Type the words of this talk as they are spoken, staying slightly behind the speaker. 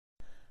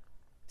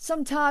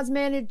Sometimes,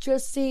 man, it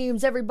just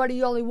seems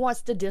everybody only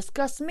wants to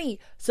discuss me.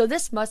 So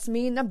this must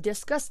mean I'm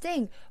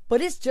disgusting. But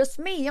it's just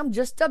me. I'm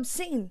just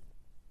obscene.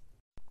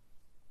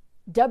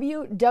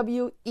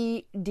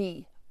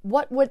 WWED.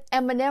 What would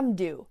Eminem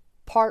do?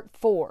 Part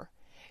 4.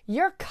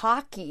 You're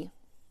cocky.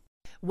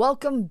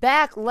 Welcome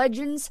back,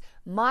 legends.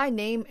 My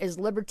name is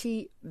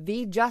Liberty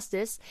V.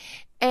 Justice,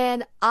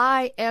 and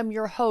I am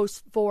your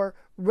host for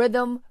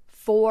Rhythm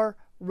for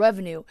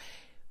Revenue.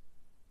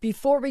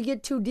 Before we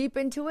get too deep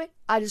into it,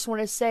 I just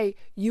want to say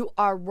you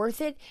are worth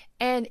it.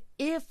 And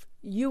if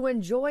you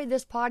enjoy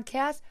this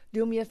podcast,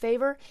 do me a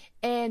favor,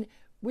 and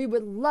we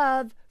would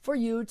love for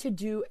you to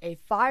do a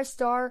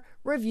 5-star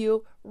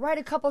review. Write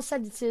a couple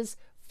sentences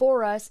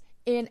for us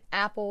in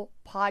Apple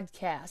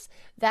Podcasts.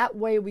 That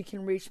way we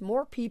can reach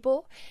more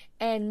people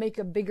and make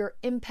a bigger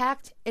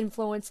impact,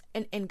 influence,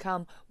 and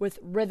income with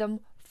Rhythm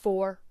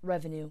for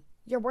Revenue.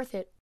 You're worth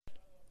it.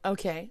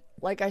 Okay,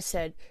 like I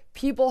said,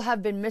 people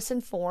have been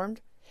misinformed,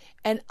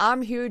 and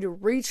I'm here to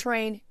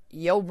retrain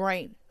your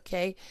brain.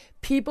 Okay,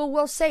 people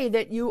will say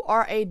that you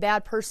are a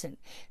bad person.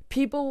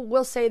 People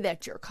will say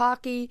that you're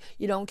cocky,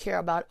 you don't care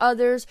about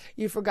others,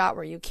 you forgot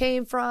where you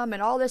came from,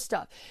 and all this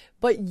stuff.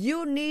 But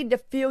you need to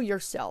feel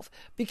yourself,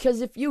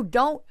 because if you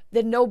don't,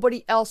 then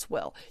nobody else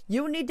will.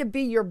 You need to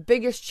be your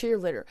biggest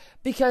cheerleader,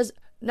 because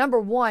number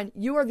one,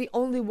 you are the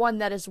only one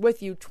that is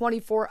with you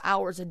 24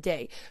 hours a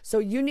day. So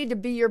you need to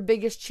be your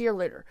biggest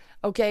cheerleader,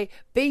 okay?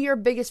 Be your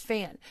biggest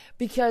fan,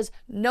 because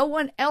no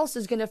one else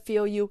is going to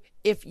feel you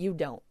if you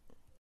don't.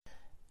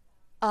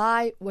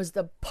 I was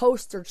the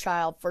poster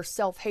child for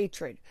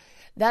self-hatred.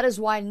 That is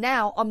why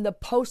now I'm the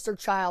poster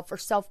child for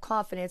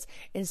self-confidence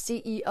and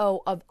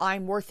CEO of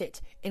I'm Worth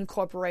It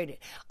Incorporated.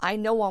 I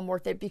know I'm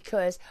worth it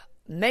because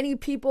many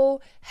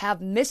people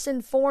have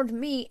misinformed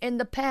me in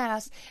the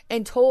past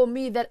and told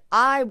me that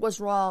I was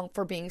wrong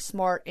for being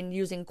smart and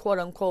using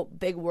quote-unquote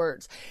big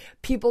words.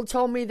 People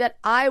told me that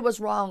I was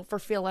wrong for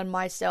feeling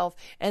myself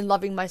and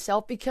loving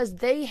myself because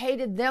they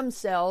hated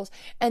themselves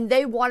and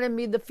they wanted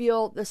me to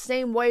feel the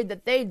same way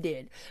that they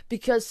did,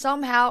 because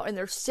somehow in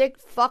their sick,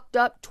 fucked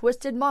up,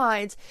 twisted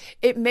minds,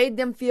 it made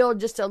them feel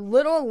just a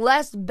little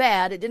less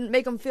bad. It didn't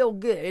make them feel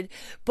good,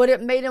 but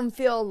it made them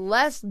feel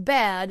less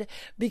bad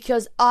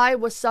because I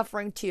was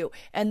suffering too.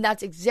 And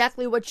that's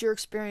exactly what you're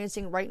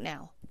experiencing right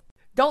now.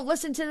 Don't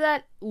listen to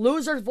that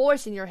loser's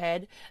voice in your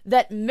head,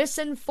 that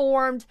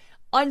misinformed,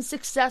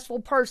 unsuccessful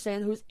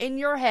person who's in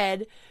your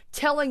head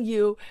telling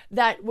you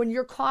that when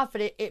you're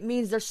confident, it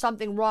means there's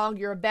something wrong,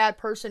 you're a bad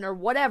person or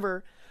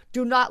whatever.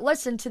 Do not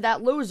listen to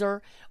that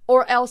loser,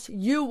 or else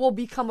you will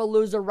become a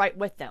loser right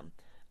with them.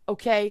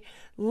 Okay?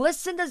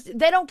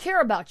 They don't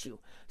care about you.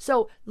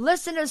 So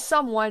listen to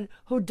someone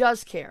who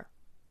does care.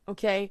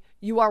 Okay?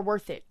 You are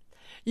worth it.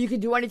 You can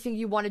do anything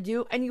you want to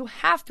do, and you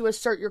have to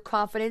assert your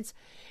confidence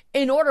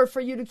in order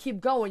for you to keep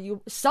going.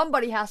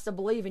 Somebody has to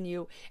believe in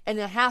you, and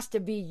it has to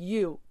be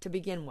you to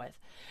begin with.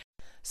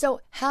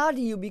 So how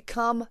do you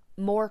become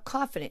more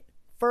confident?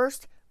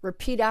 First,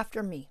 repeat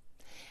after me.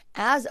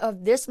 As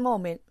of this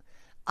moment,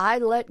 I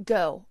let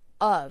go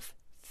of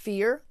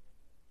fear,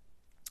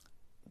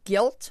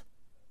 guilt,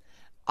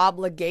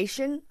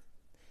 obligation,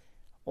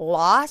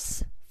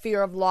 loss,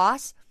 fear of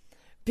loss,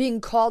 being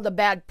called a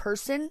bad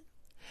person,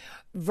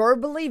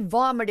 verbally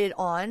vomited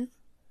on,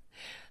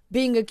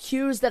 being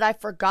accused that I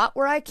forgot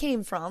where I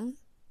came from,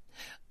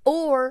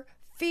 or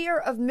fear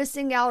of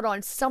missing out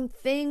on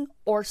something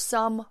or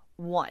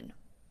someone.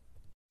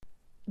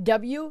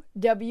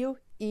 WWED.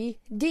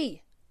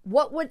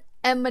 What would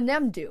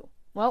Eminem do?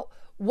 Well,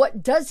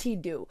 what does he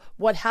do?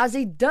 What has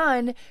he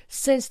done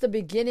since the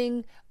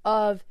beginning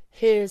of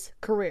his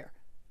career?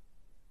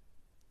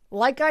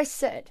 Like I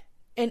said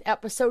in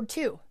episode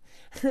 2,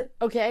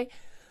 okay,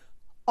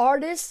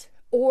 artist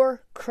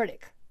or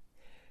critic.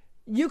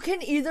 You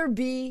can either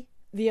be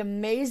the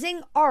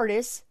amazing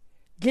artist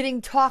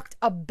getting talked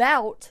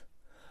about,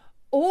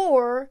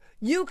 or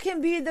you can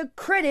be the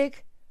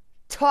critic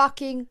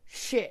talking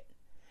shit.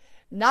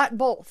 Not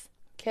both,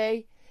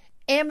 okay?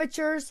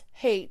 Amateurs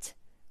hate,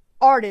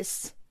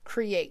 artists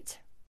create.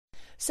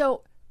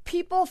 So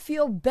people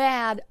feel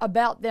bad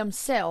about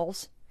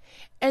themselves,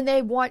 and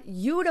they want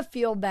you to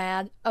feel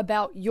bad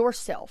about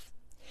yourself.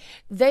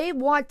 They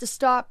want to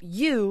stop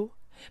you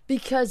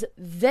because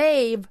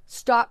they've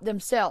stopped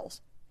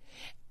themselves.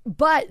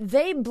 But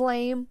they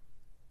blame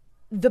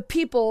the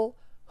people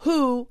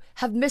who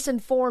have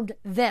misinformed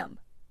them.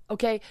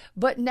 Okay?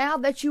 But now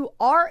that you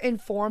are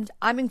informed,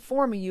 I'm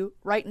informing you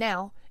right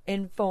now.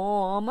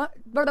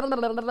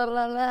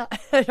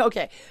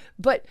 Okay.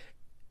 But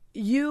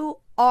you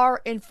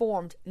are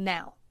informed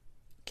now.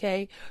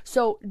 Okay?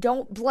 So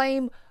don't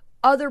blame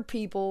other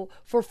people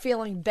for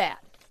feeling bad.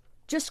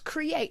 Just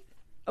create.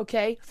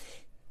 Okay?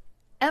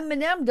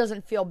 Eminem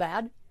doesn't feel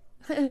bad.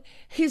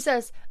 He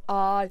says,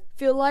 I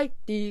feel like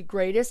the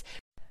greatest.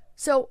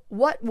 So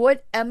what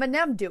would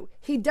Eminem do?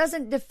 He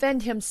doesn't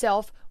defend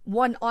himself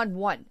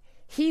one-on-one.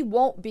 He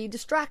won't be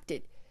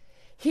distracted.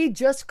 He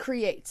just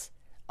creates.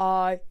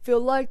 I feel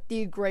like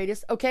the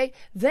greatest. Okay?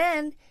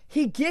 Then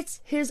he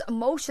gets his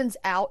emotions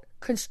out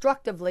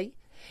constructively,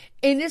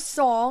 in his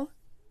song,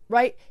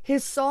 right?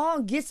 His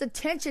song gets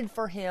attention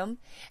for him,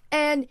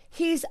 and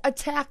he's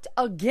attacked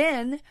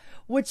again,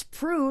 which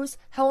proves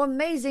how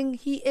amazing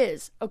he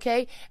is,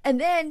 okay?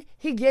 And then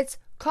he gets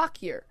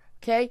cockier,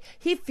 okay?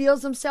 He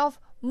feels himself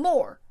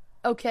more,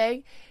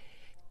 okay?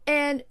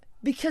 And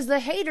because the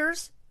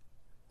haters,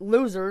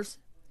 losers,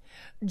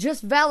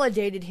 just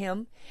validated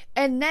him,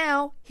 and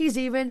now he's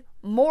even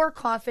more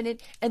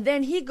confident, and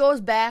then he goes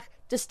back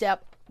to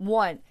step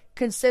one.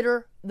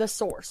 Consider the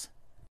source.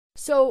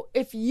 So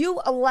if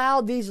you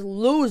allow these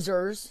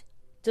losers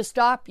to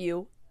stop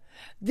you,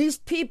 these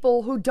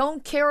people who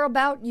don't care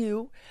about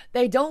you,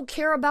 they don't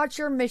care about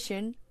your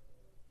mission,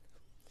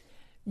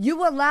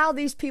 you allow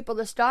these people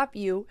to stop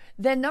you,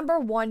 then number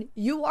one,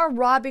 you are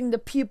robbing the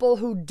people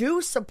who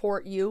do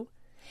support you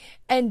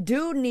and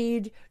do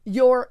need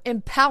your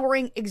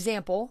empowering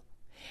example.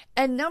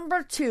 And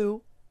number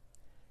two,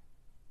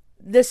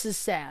 this is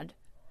sad,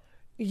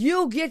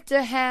 you get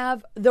to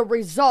have the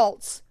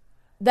results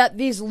that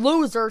these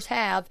losers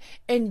have,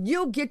 and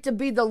you get to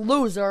be the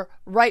loser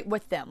right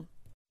with them.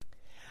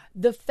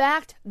 The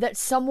fact that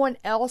someone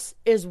else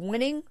is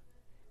winning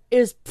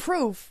is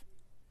proof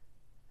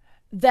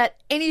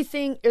that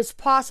anything is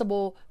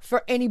possible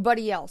for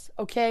anybody else,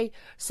 okay?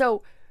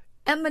 So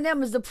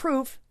Eminem is the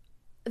proof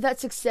that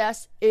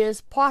success is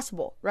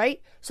possible,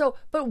 right? So,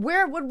 but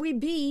where would we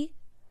be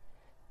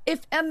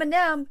if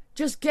Eminem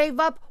just gave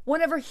up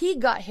whenever he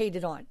got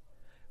hated on?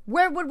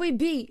 Where would we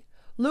be?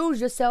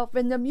 Lose yourself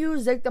in the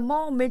music. The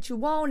moment you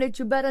want it,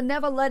 you better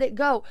never let it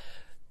go.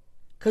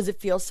 Because it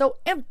feels so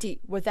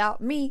empty without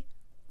me.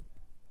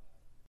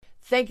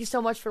 Thank you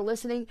so much for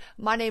listening.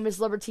 My name is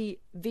Liberty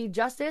V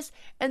Justice,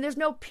 and there's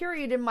no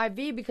period in my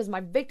V because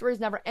my victories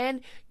never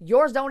end.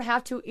 Yours don't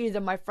have to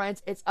either, my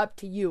friends. It's up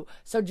to you.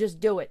 So just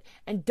do it.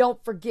 And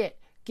don't forget,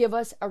 give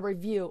us a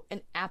review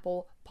in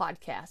Apple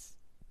Podcasts.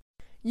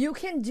 You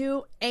can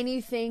do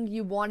anything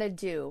you want to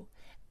do.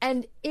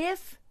 And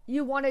if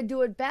you want to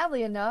do it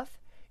badly enough,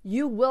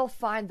 you will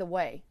find the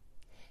way.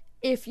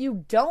 If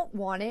you don't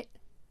want it,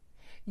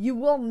 you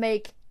will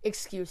make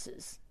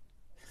excuses.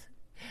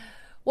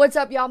 What's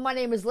up, y'all? My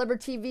name is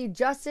Liberty V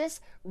Justice,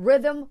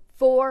 Rhythm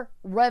for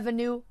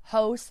Revenue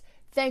host.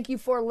 Thank you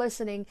for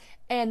listening,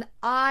 and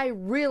I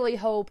really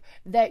hope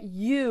that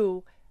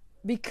you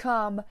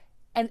become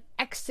an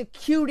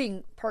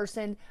executing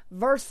person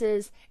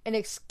versus an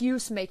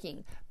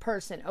excuse-making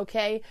person,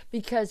 okay?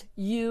 Because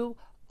you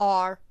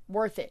are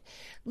worth it.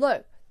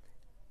 Look,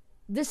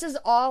 this is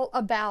all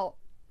about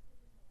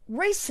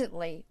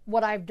recently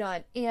what I've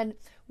done. And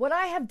what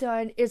I have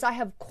done is I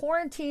have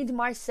quarantined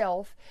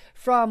myself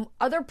from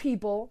other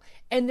people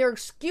and their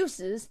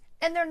excuses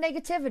and their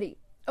negativity.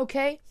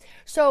 Okay?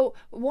 So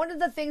one of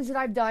the things that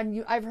I've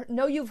done, I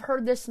know you've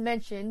heard this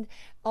mentioned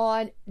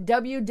on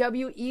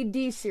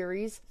WWED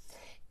series,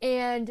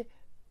 and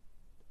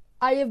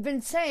I have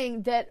been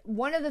saying that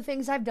one of the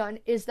things I've done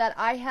is that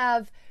I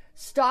have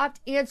stopped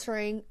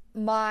answering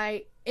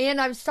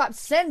and I've stopped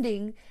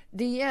sending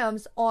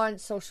DMs on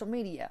social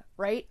media,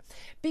 right?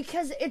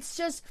 Because it's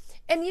just,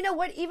 and you know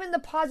what, even the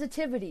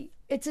positivity,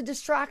 it's a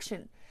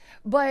distraction.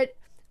 But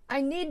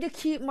I need to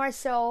keep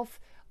myself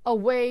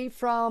away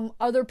from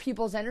other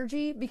people's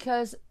energy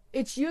because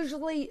it's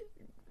usually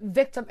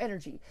victim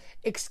energy,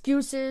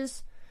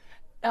 excuses.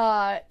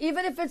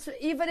 Even if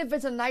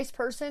it's a nice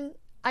person,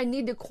 I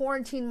need to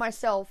quarantine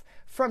myself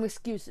from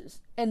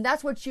excuses. And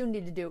that's what you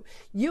need to do.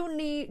 You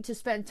need to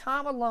spend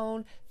time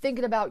alone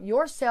thinking about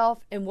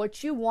yourself and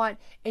what you want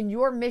and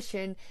your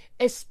mission.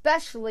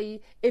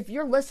 Especially if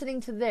you're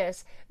listening to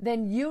this,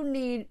 then you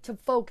need to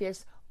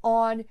focus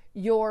on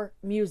your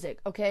music,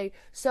 okay?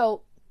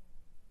 So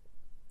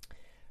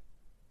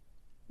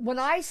when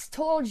I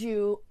told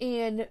you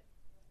in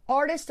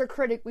Artist or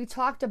Critic, we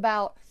talked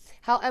about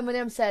how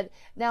Eminem said,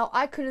 now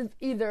I could have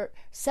either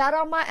sat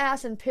on my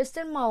ass and pissed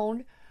and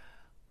moaned,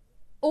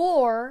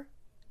 or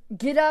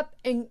get up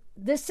in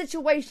this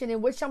situation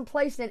in which I'm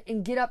placed in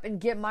and get up and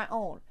get my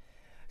own.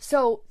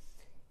 So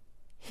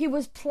he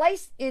was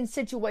placed in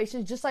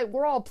situations just like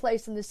we're all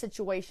placed in the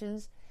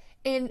situations.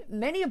 And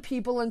many of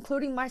people,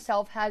 including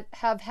myself,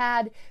 have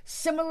had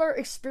similar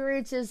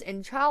experiences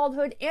in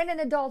childhood and in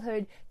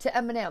adulthood to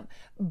Eminem.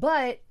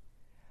 But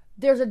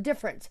there's a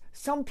difference.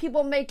 Some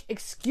people make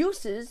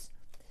excuses,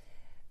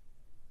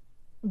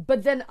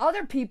 but then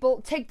other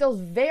people take those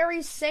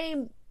very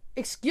same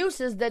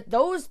excuses that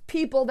those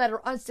people that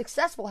are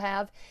unsuccessful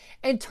have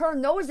and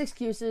turn those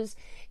excuses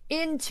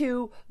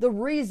into the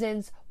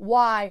reasons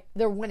why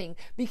they're winning.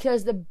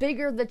 Because the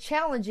bigger the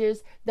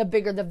challenges, the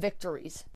bigger the victories.